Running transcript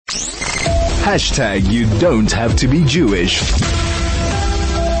You don't have to be Jewish.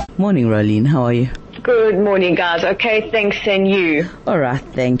 Morning, Rolene. How are you? Good morning, guys. Okay, thanks, and you? All right,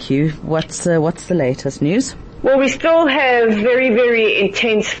 thank you. What's the latest news? Well, we still have very, very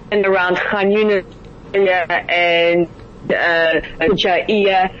intense fun around Khan Yunis and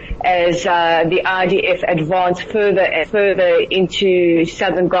Jaiya as the IDF advance further and further into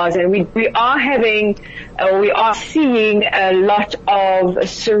southern Gaza. And we are seeing a lot of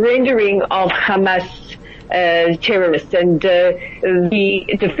surrendering of Hamas terrorists, and the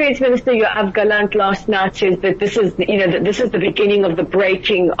defense minister Yoav Gallant last night says that this is the beginning of the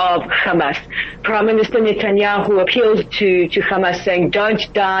breaking of Hamas. Prime Minister Netanyahu appealed to Hamas, saying, "Don't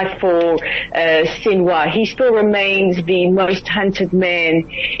die for Sinwar." He still remains the most hunted man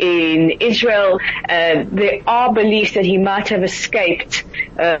in Israel. There are beliefs that he might have escaped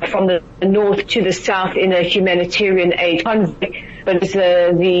from the north to the south in a humanitarian aid convoy, but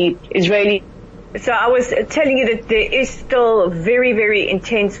the Israeli. So I was telling you that there is still very, very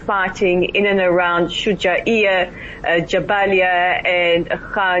intense fighting in and around Shujaiya, Jabalia and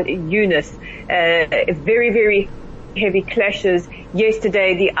Khan Yunis. Very, very heavy clashes.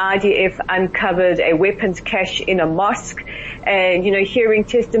 Yesterday the IDF uncovered a weapons cache in a mosque, and hearing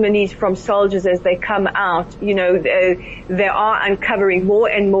testimonies from soldiers as they come out, they are uncovering more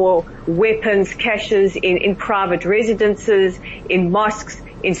and more weapons caches in private residences, in mosques,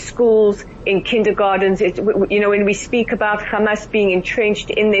 in schools, in kindergartens. When we speak about Hamas being entrenched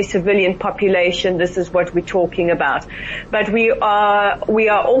in their civilian population, this is what we're talking about. But we are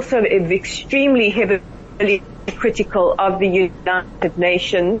also extremely heavily critical of the United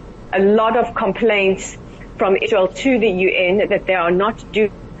Nations. A lot of complaints from Israel to the UN that they are not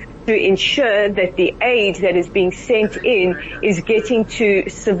doing to ensure that the aid that is being sent in is getting to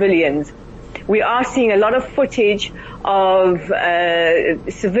civilians. We are seeing a lot of footage of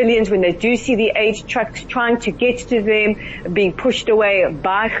civilians when they do see the aid trucks trying to get to them, being pushed away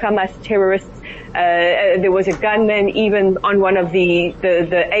by Hamas terrorists. There was a gunman even on one of the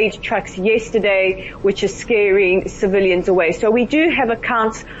aid trucks yesterday, which is scaring civilians away. So we do have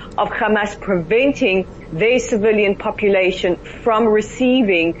accounts of Hamas preventing their civilian population from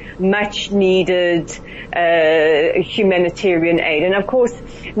receiving much needed humanitarian aid. And of course,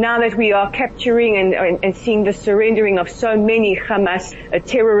 now that we are capturing and seeing the surrendering of so many Hamas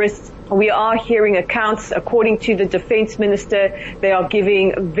terrorists, we are hearing accounts, according to the defense minister, they are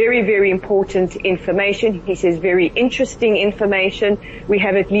giving very, very important information. He says very interesting information. We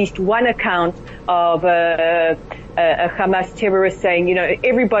have at least one account of a Hamas terrorist saying,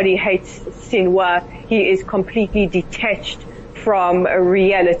 everybody hates Sinwar. He is completely detached from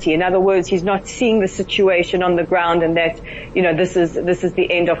reality. In other words, he's not seeing the situation on the ground, and that, this is the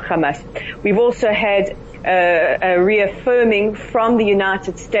end of Hamas. We've also had a reaffirming from the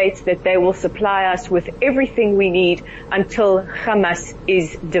United States that they will supply us with everything we need until Hamas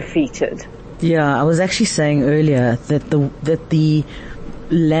is defeated. Yeah, I was actually saying earlier that the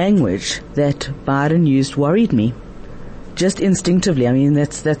language that Biden used worried me. Just instinctively. I mean,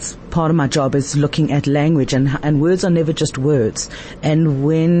 that's part of my job, is looking at language, and words are never just words. And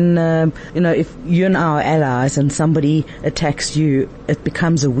when, if you and our allies and somebody attacks you, it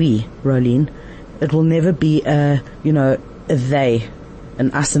becomes a we, Rolene. It will never be a they,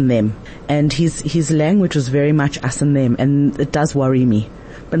 an us and them. And his language was very much us and them, and it does worry me.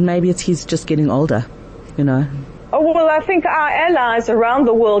 But maybe he's just getting older, Oh, well, I think our allies around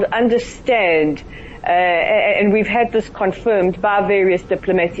the world understand, and we've had this confirmed by various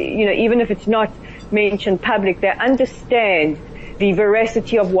diplomats, even if it's not mentioned public, they understand the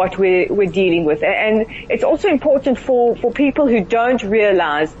veracity of what we're dealing with. And it's also important for people who don't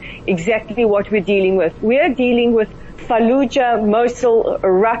realize exactly what we're dealing with. We are dealing with Fallujah, Mosul,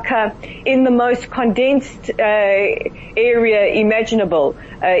 Raqqa in the most condensed area imaginable.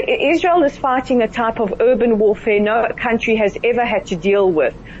 Israel is fighting a type of urban warfare no country has ever had to deal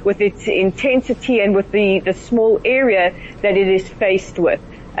with its intensity and with the small area that it is faced with.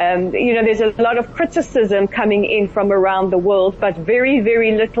 There's a lot of criticism coming in from around the world, but very,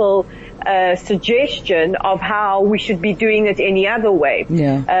 very little suggestion of how we should be doing it any other way.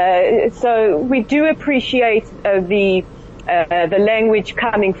 Yeah. So we do appreciate the language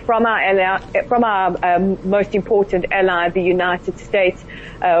coming from our most important ally, the United States.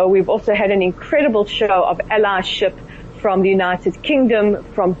 We've also had an incredible show of allyship from the United Kingdom,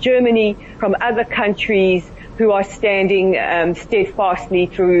 from Germany, from other countries who are standing steadfastly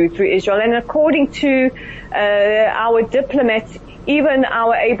through Israel. And according to our diplomats, even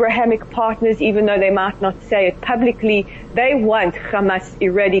our Abrahamic partners, even though they might not say it publicly, they want Hamas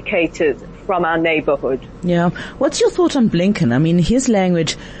eradicated from our neighborhood. Yeah. What's your thought on Blinken? I mean, his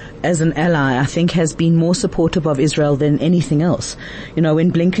language as an ally, I think has been more supportive of Israel than anything else. You know,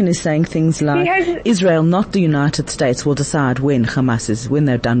 when Blinken is saying things like, Israel, not the United States, will decide when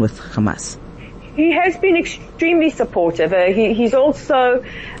they're done with Hamas. He has been extremely supportive. He's also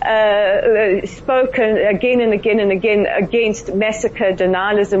spoken again and again and again against massacre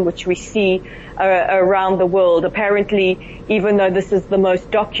denialism, which we see around the world. Apparently, even though this is the most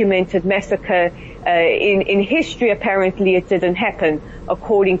documented massacre in history, apparently it didn't happen,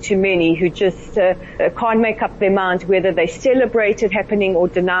 according to many who just can't make up their minds whether they celebrate it happening or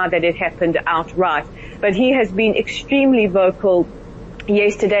deny that it happened outright. But he has been extremely vocal.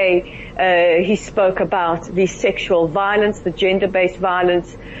 Yesterday, he spoke about the sexual violence, the gender-based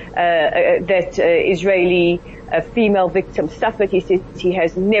violence that Israeli female victims suffered. He says he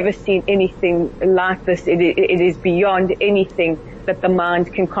has never seen anything like this. It is beyond anything that the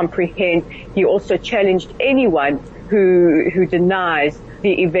mind can comprehend. He also challenged anyone who denies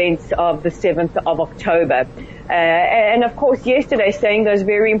the events of the 7th of October. And of course, yesterday saying those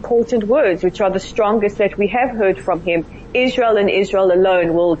very important words, which are the strongest that we have heard from him: Israel and Israel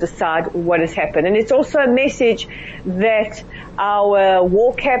alone will decide what has happened. And it's also a message that our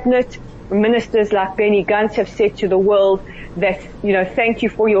war cabinet ministers like Benny Gantz have said to the world that, thank you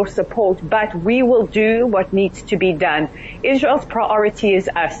for your support, but we will do what needs to be done. Israel's priority is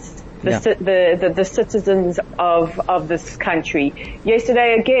us, the citizens of this country.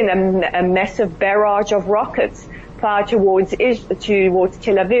 Yesterday, again, a massive barrage of rockets fired towards Tel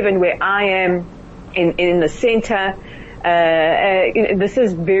Aviv, and where I am in the center. This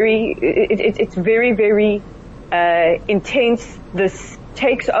is it's very, very intense. This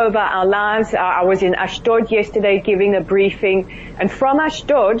takes over our lives. I was in Ashdod yesterday giving a briefing, and from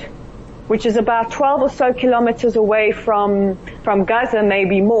Ashdod, which is about 12 or so kilometers away from Gaza,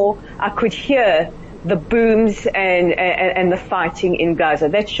 maybe more, I could hear the booms and the fighting in Gaza.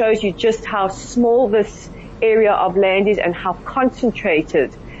 That shows you just how small this area of land is and how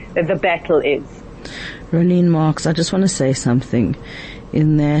concentrated the battle is. Rolene Marks, I just want to say something,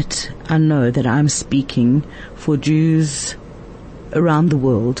 in that I know that I'm speaking for Jews around the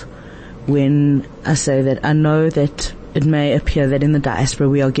world when I say that I know that it may appear that in the diaspora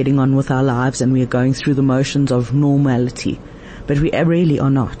we are getting on with our lives and we are going through the motions of normality, but we really are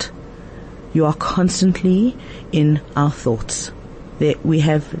not. You are constantly in our thoughts. We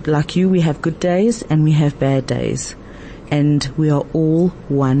have, like you, we have good days and we have bad days, and we are all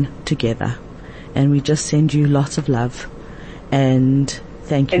one together. And we just send you lots of love. And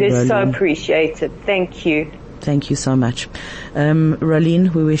thank you, Rolene. It is so appreciated. Thank you. Thank you so much.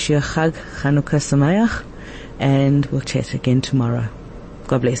 Rolene, we wish you a Chag Chanukah Sameach, and we'll chat again tomorrow.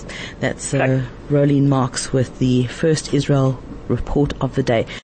 God bless. That's Rolene Marks with the first Israel report of the day.